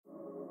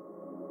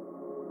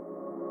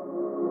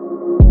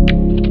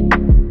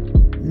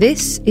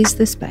This is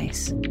The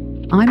Space.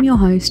 I'm your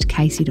host,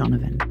 Casey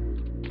Donovan.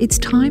 It's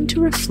time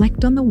to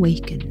reflect on the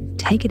week and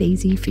take it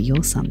easy for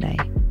your Sunday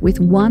with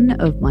one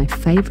of my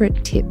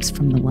favourite tips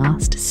from the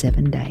last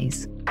 7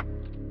 days.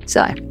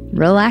 So,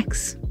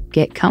 relax,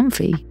 get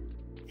comfy,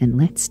 and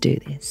let's do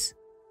this.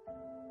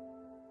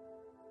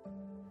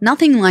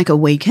 Nothing like a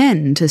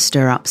weekend to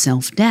stir up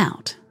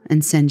self-doubt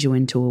and send you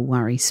into a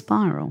worry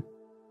spiral.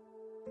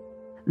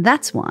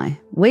 That's why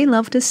we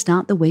love to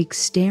start the week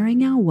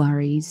staring our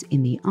worries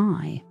in the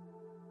eye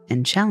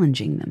and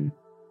challenging them.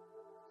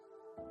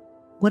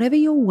 Whatever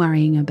you're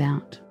worrying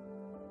about,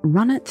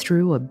 run it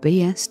through a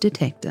BS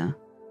detector.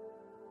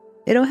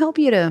 It'll help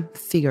you to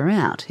figure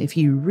out if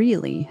you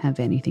really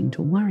have anything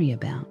to worry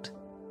about.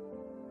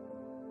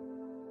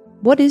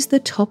 What is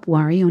the top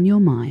worry on your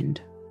mind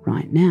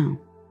right now?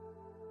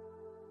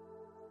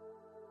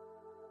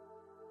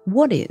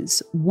 What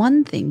is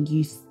one thing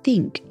you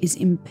think is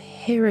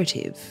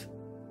imperative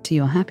to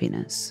your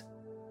happiness?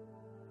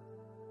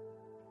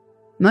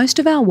 Most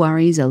of our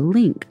worries are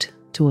linked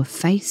to a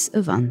face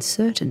of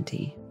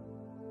uncertainty.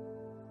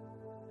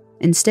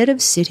 Instead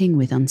of sitting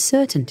with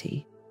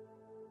uncertainty,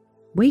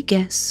 we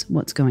guess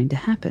what's going to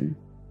happen.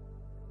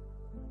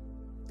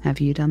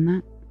 Have you done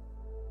that?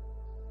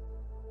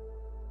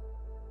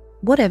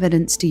 What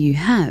evidence do you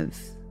have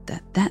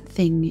that that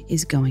thing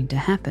is going to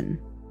happen?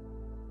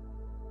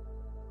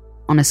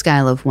 On a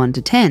scale of 1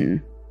 to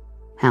 10,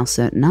 how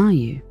certain are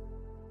you?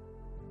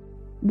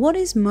 What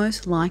is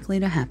most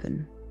likely to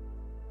happen?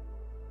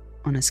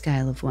 On a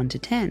scale of 1 to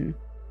 10,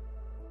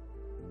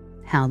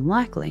 how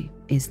likely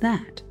is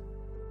that?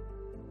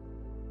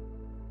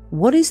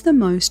 What is the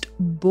most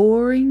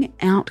boring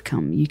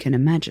outcome you can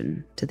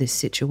imagine to this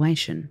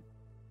situation?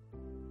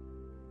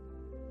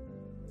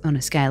 On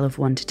a scale of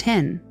 1 to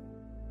 10,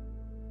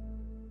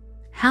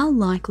 how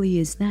likely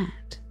is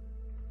that?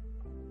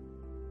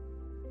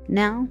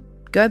 Now,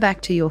 go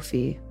back to your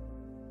fear.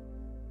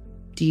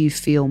 Do you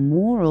feel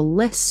more or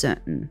less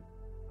certain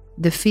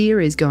the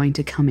fear is going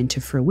to come into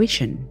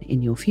fruition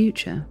in your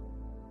future?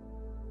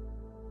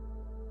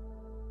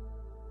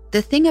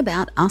 The thing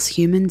about us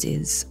humans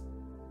is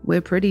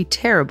we're pretty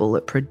terrible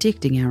at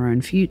predicting our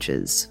own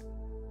futures.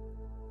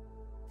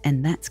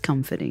 And that's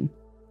comforting.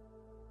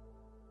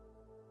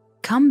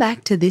 Come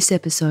back to this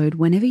episode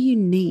whenever you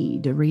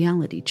need a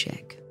reality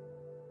check.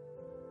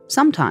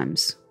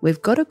 Sometimes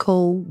we've got to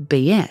call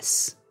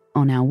BS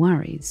on our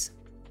worries.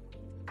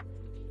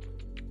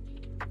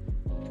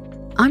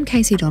 I'm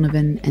Casey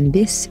Donovan and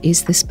this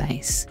is The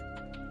Space.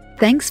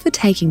 Thanks for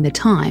taking the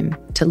time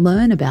to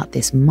learn about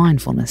this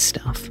mindfulness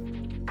stuff.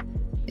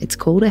 It's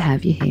cool to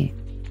have you here.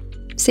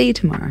 See you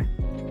tomorrow.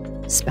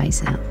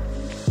 Space out.